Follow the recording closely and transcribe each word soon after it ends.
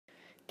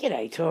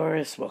G'day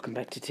Taurus, welcome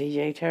back to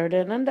TJ Tarot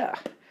Down Under.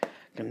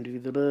 Gonna do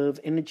the love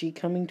energy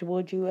coming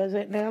towards you as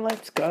it now.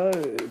 Let's go.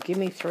 Give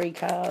me 3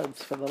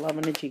 cards for the love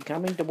energy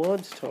coming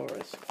towards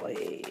Taurus,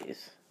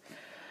 please.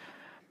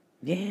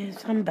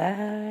 Yes, I'm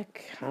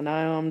back. I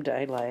know I'm a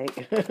day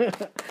late.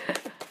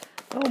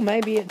 Oh,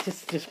 maybe it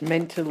just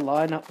meant to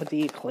line up with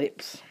the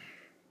eclipse.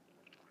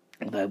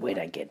 Although we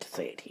don't get to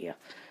see it here.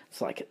 It's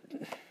like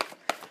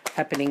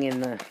happening in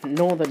the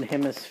northern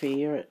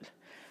hemisphere at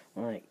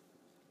like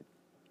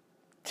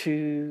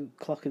 2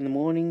 o'clock in the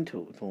morning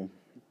till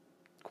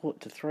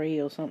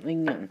 2:45 or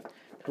something, and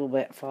till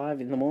about 5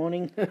 in the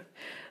morning.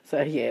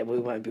 So yeah, we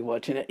won't be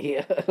watching it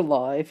here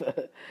live.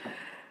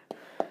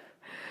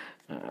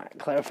 Alright,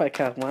 clarify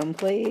card 1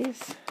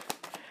 please.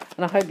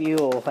 And I hope you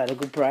all had a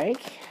good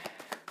break.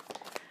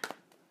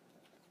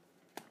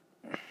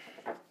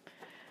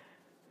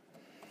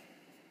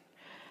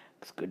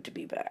 It's good to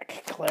be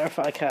back.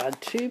 Clarify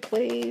card 2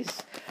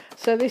 please.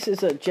 So this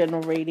is a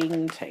general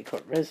reading. Take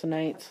what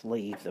resonates,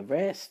 leave the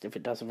rest. If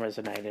it doesn't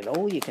resonate at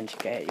all, you can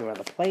check out your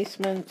other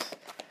placements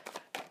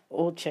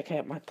or check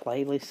out my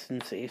playlist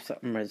and see if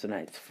something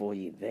resonates for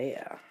you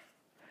there.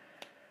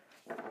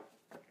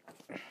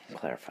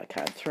 Clarify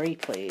card 3,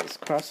 please.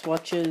 Cross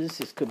watches.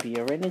 This could be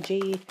your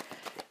energy.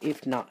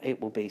 If not,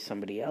 it will be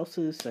somebody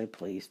else's, so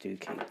please do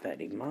keep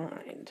that in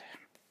mind.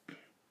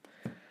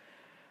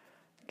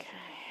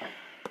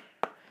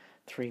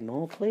 3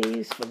 more,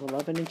 please, for the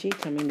love energy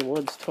coming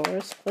towards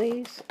Taurus,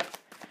 please.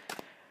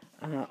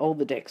 All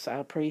the decks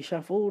are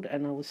pre-shuffled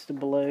and are listed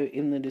below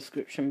in the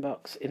description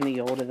box in the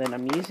order that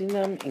I'm using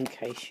them, in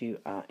case you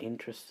are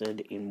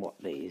interested in what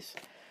these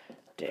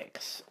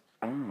decks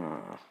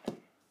are.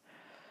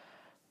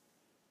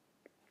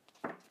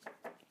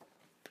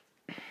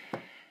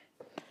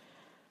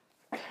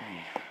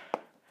 Okay.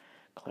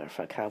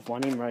 Clarify card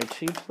 1 in row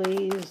 2,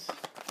 please.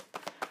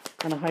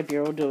 And I hope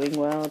you're all doing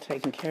well,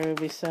 taking care of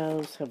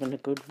yourselves, having a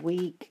good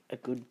week, a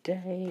good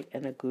day,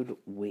 and a good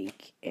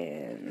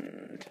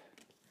weekend.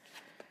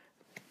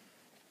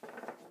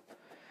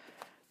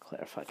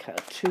 Clarify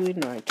card 2 in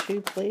row 2,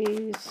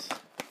 please.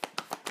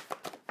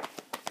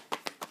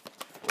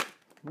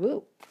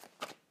 Woo.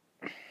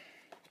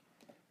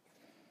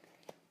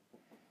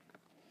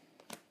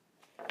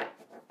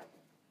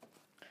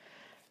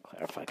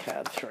 Clarify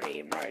card 3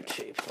 in row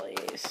 2,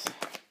 please.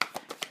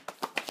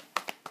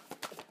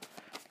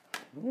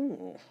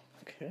 Ooh,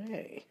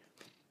 okay.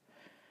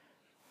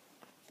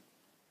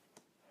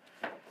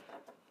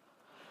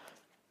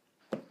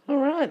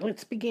 Alright,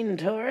 let's begin,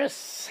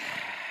 Taurus.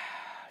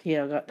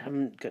 Yeah,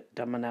 haven't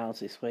done my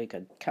nails this week.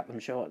 I cut them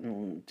short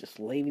and just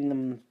leaving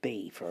them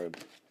be for a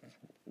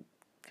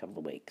couple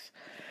of weeks.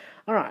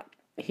 Alright,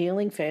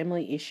 healing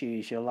family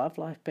issues. Your love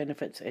life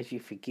benefits as you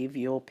forgive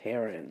your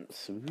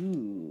parents.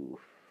 Ooh.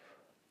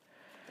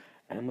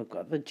 And we've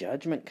got the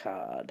Judgment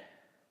card.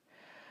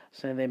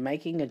 So they're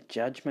making a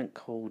judgment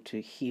call to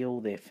heal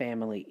their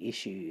family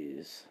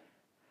issues.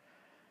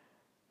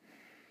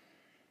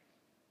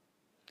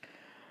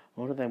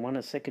 Or do they want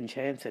a second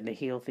chance and to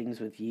heal things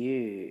with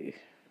you?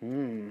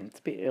 It's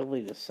a bit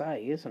early to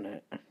say, isn't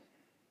it?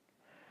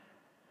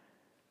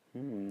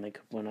 They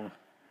could want to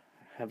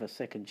have a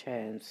second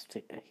chance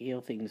to heal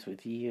things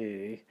with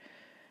you.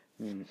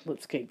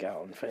 Let's keep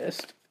going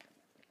first.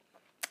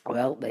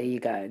 Well, there you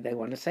go. They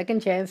want a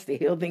second chance to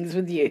heal things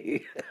with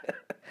you.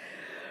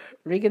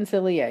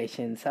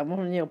 Reconciliation.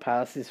 Someone in your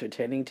past is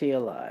returning to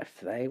your life.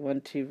 They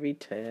want to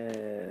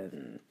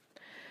return.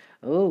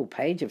 Oh,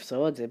 Page of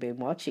Swords. They've been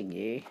watching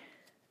you.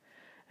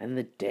 And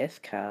the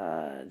Death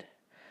card.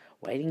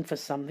 Waiting for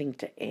something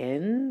to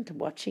end.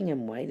 Watching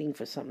and waiting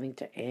for something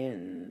to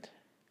end.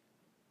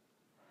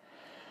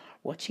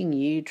 Watching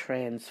you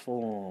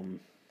transform.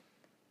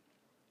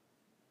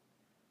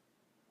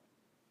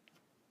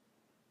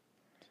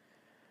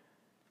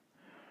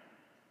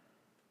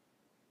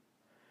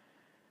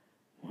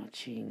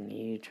 Watching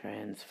you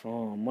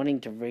transform. Wanting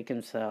to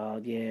reconcile.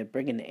 Yeah,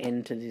 bring an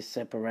end to this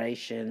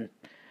separation.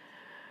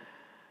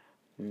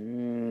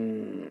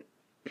 Oh,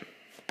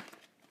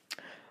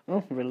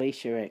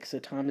 release your ex. The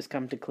time has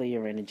come to clear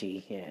your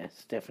energy.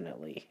 Yes,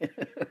 definitely.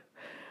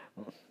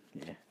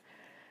 Yeah.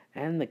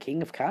 And the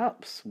King of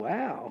Cups.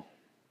 Wow.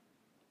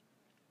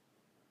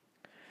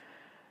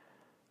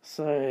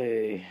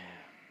 So,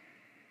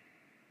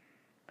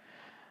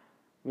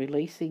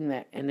 releasing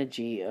that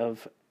energy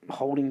of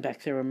holding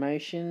back their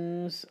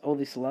emotions, all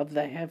this love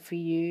they have for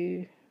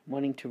you,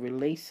 wanting to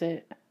release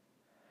it,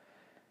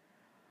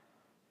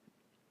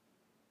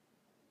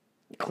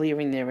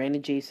 clearing their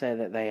energy so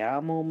that they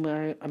are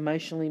more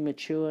emotionally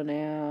mature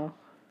now.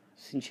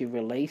 Since you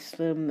released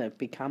them, they've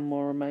become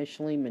more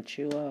emotionally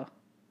mature.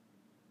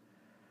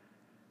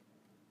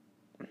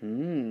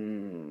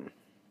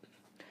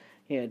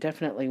 Yeah,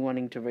 definitely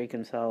wanting to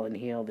reconcile and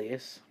heal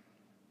this.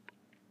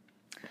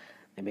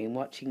 They've been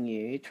watching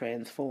you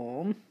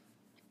transform.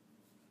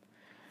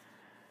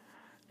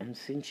 And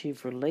since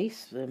you've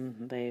released them,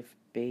 they've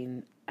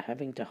been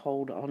having to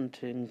hold on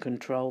to and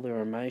control their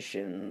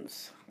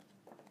emotions.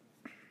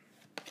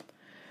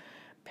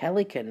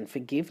 Pelican,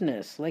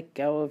 forgiveness. Let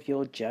go of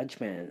your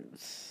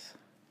judgments.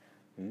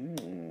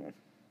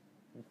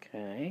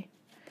 Okay.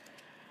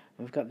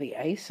 We've got the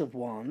Ace of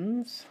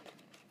Wands.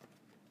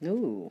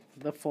 Ooh,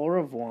 the Four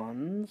of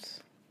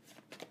Wands.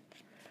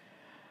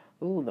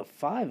 Ooh, the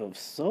Five of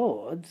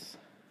Swords.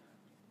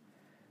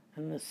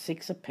 And the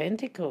Six of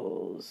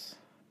Pentacles.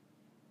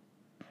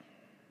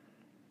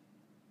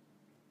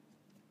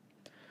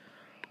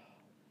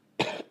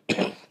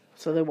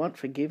 So they want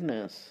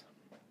forgiveness.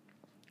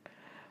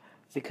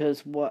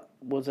 Because what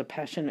was a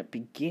passionate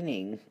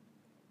beginning,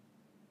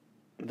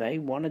 they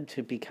wanted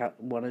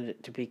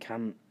it to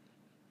become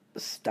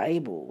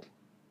stable.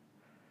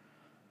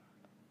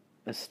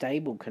 A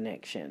stable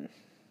connection.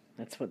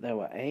 That's what they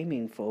were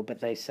aiming for,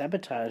 but they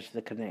sabotaged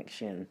the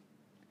connection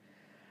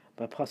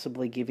by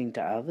possibly giving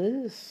to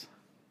others.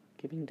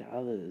 Giving to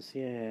others,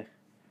 yeah.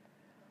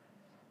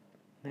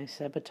 They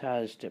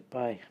sabotaged it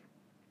by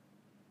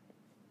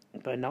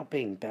not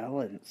being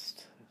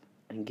balanced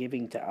and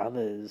giving to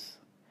others.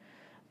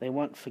 They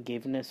want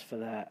forgiveness for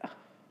that.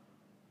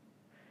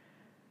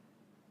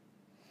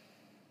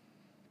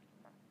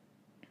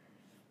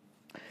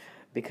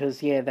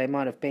 Because, yeah, they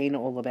might have been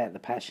all about the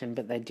passion,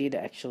 but they did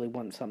actually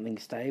want something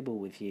stable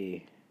with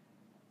you.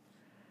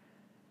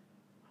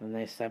 And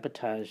they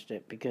sabotaged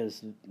it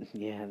because,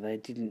 yeah, they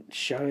didn't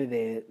show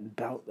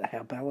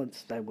how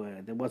balanced they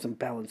were. There wasn't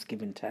balance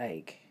give and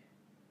take.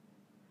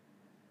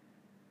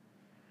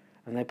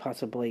 And they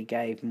possibly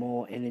gave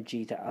more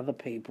energy to other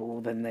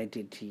people than they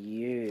did to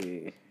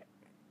you.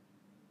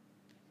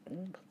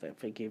 Put that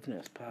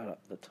forgiveness part up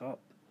the top.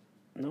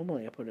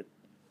 Normally I put it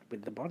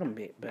with the bottom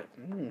bit, but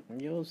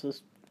yours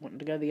is wanting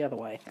to go the other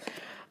way.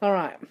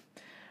 Alright.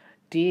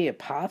 Dear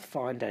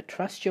Pathfinder,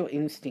 trust your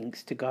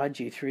instincts to guide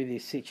you through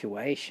this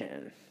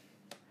situation.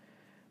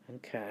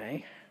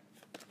 Okay.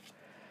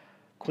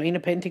 Queen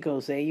of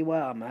Pentacles, there you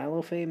are, male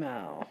or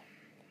female.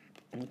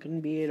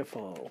 Looking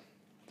beautiful.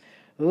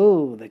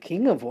 Ooh, the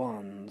King of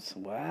Wands.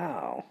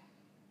 Wow.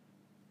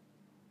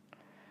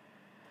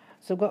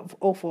 So I've got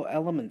all four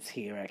elements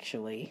here,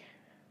 actually.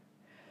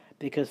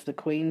 Because the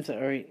Queens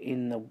are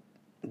in the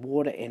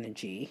water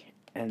energy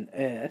and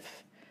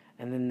earth.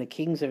 And then the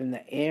Kings are in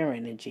the air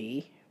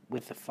energy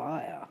with the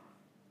fire.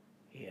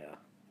 Yeah.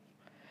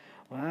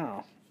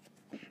 Wow.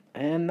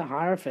 And the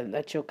Hierophant,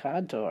 that's your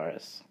card,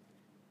 Taurus.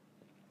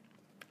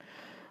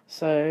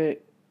 So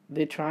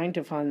they're trying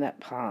to find that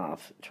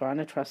path, trying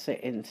to trust their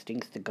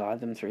instincts to guide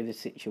them through the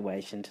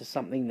situation to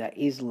something that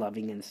is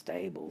loving and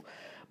stable,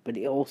 but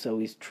it also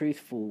is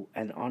truthful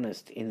and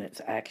honest in its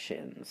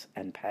actions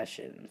and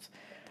passions.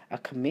 A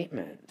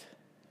commitment.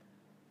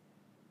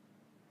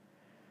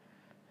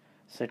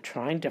 So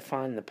trying to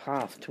find the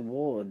path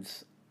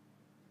towards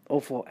all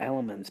four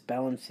elements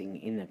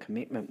balancing in a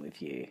commitment with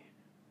you.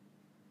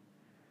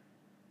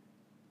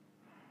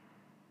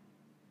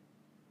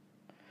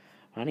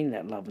 Finding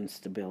that love and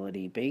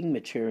stability, being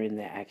mature in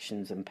their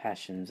actions and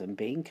passions, and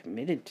being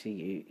committed to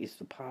you is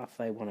the path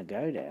they want to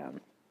go down.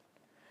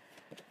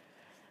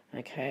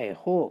 Okay,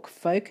 Hawk,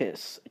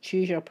 focus.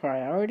 Choose your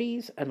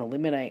priorities and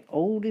eliminate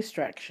all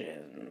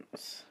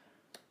distractions.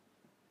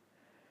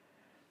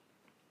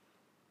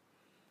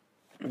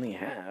 We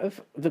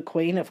have the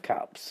Queen of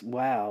Cups.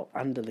 Wow,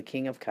 under the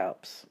King of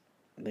Cups.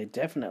 They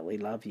definitely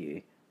love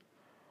you.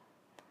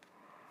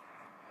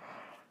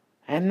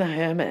 And the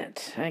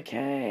Hermit.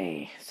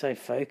 Okay, so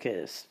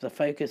focus. The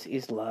focus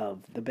is love.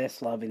 The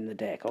best love in the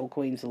deck. All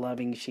queens are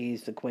loving.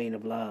 She's the Queen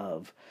of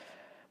Love.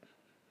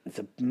 It's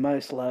the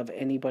most love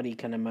anybody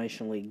can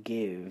emotionally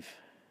give.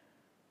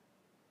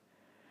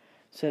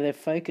 So their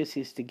focus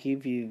is to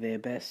give you their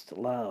best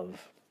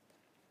love.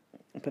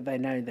 But they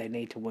know they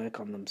need to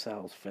work on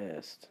themselves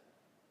first.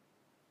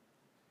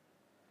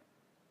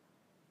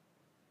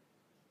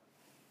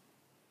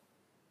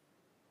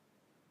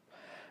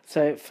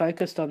 So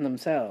focused on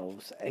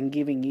themselves and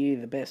giving you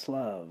the best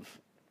love.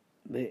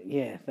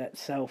 That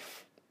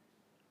self-work.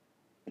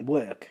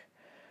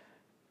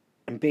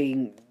 And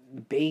being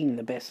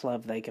the best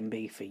love they can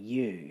be for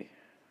you.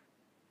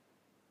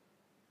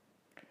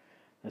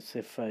 That's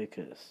their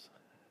focus.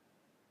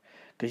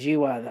 Because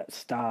you are that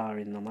star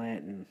in the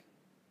lantern.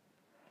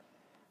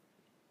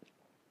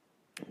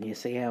 You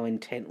see how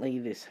intently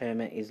this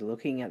Hermit is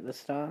looking at the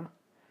star?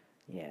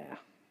 Yeah,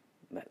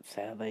 that's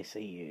how they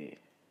see you.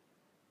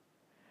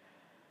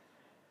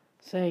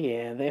 So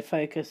yeah, their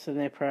focus and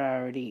their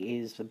priority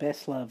is the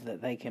best love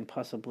that they can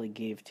possibly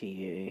give to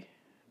you.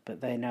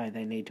 But they know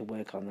they need to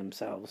work on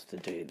themselves to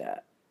do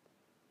that.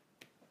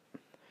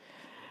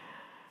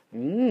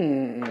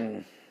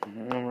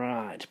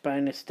 Alright,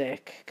 bonus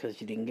deck, because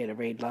you didn't get a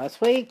read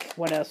last week.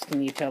 What else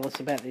can you tell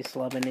us about this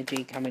love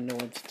energy coming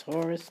towards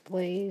Taurus,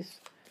 please?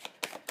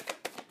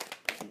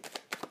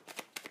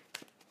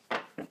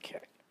 Okay.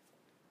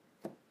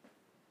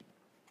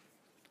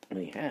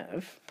 We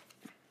have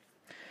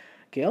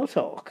Girl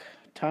Talk.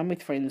 Time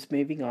with friends,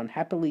 moving on,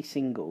 happily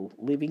single,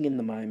 living in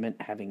the moment,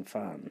 having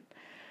fun.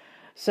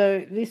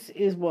 So this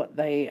is what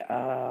they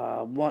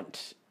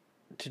want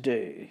to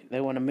do.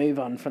 They want to move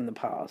on from the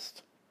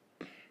past.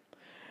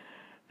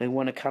 They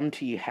want to come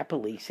to you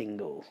happily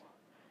single,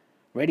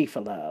 ready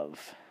for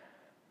love,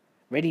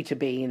 ready to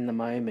be in the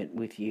moment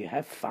with you,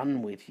 have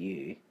fun with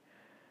you.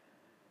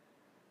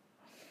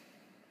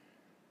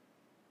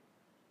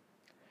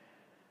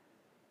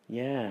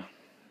 Yeah.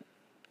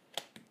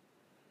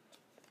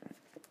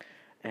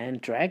 And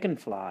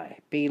Dragonfly,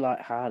 be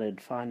light-hearted,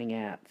 finding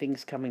out,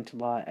 things coming to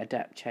light,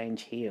 adapt,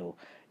 change, heal.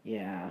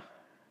 Yeah.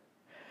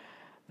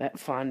 That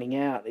finding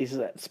out is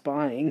that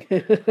spying.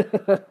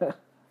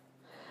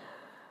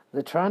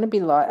 They're trying to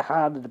be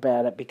light-hearted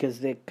about it because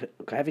they're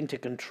having to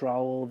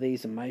control all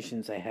these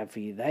emotions they have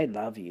for you. They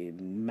love you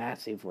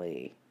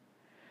massively.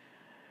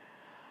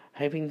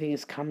 Hoping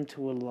things come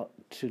to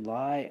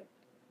light.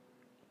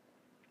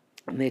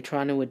 And they're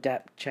trying to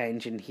adapt,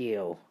 change, and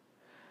heal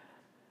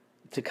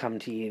to come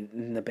to you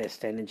in the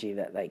best energy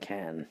that they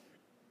can.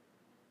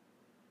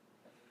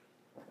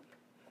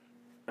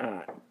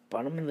 Alright,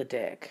 bottom of the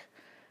deck.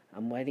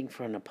 I'm waiting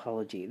for an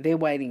apology. They're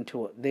wanting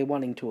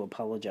to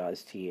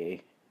apologise to you.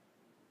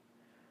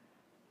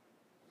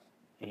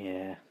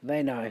 Yeah,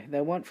 they know. They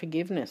want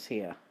forgiveness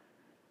here.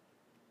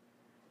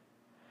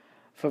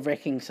 For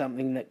wrecking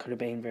something that could have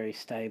been very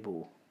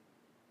stable.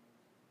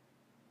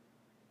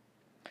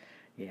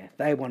 Yeah,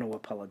 they want to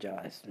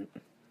apologise.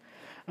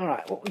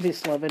 Alright, what would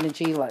this love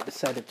energy like to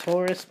say to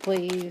Taurus,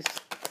 please?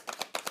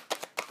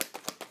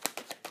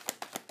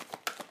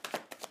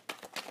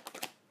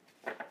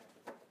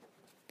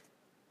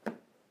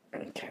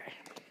 Okay.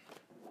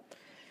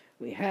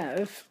 We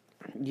have,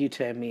 you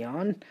turn me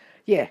on.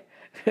 Yeah.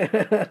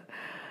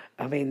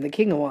 I mean, the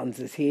King of Wands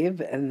is here,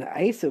 and the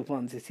Ace of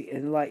Wands is here.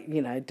 And, like,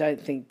 you know,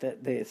 don't think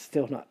that they're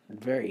still not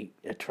very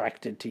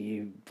attracted to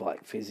you,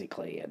 like,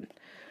 physically, and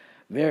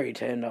very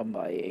turned on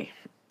by you.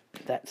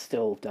 That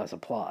still does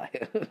apply.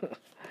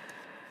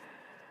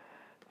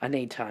 I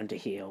need time to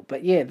heal.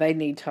 But, yeah, they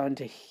need time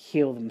to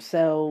heal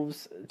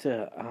themselves,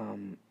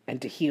 and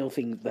to heal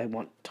things. They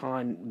want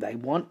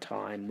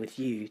time with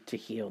you to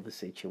heal the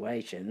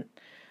situation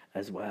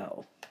as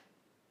well.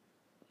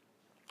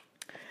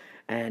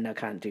 And I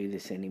can't do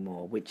this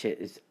anymore, which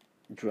is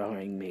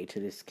drawing me to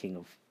this King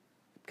of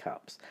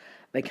Cups.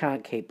 They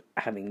can't keep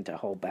having to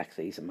hold back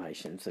these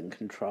emotions and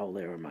control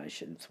their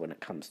emotions when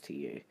it comes to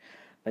you.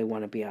 They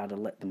want to be able to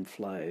let them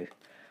flow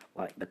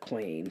like the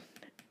Queen,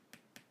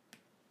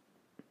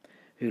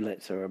 who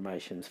lets her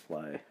emotions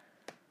flow.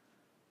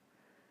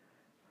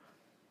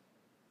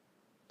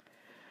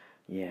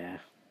 Yeah.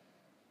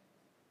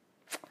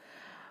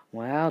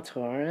 Wow,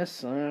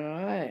 Taurus.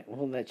 Alright.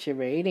 Well, that's your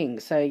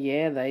reading. So,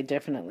 yeah, they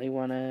definitely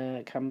want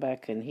to come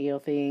back and heal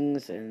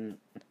things and...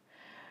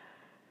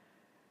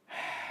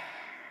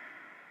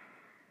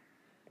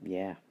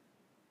 yeah.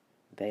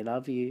 They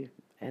love you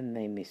and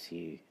they miss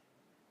you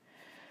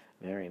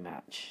very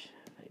much.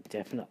 They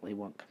definitely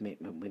want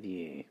commitment with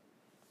you.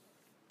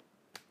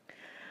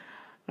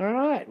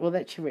 Alright, well,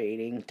 that's your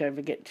reading. Don't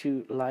forget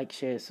to like,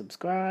 share,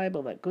 subscribe,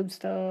 all that good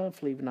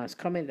stuff. Leave a nice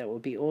comment. That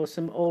would be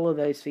awesome. All of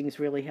those things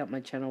really help my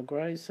channel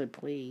grow. So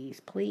please,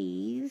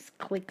 please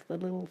click the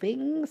little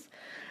things.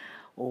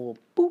 Or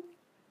boop,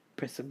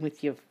 press them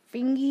with your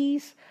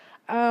fingies.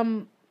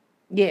 Yeah,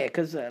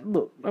 because,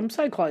 look, I'm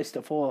so close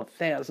to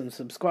 4,000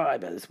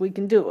 subscribers. We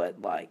can do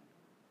it, like,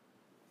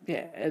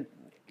 yeah, it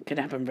can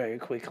happen very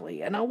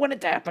quickly. And I want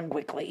it to happen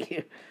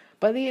quickly.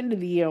 By the end of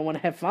the year, I want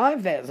to have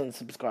 5,000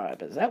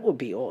 subscribers. That would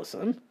be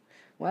awesome.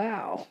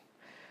 Wow.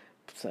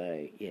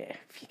 So, yeah,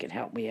 if you can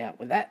help me out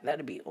with that,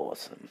 that'd be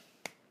awesome.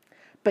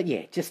 But,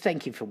 yeah, just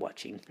thank you for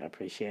watching. I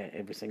appreciate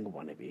every single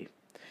one of you.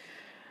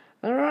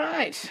 All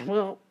right.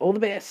 Well, all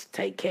the best.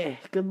 Take care.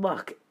 Good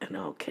luck. And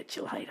I'll catch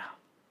you later.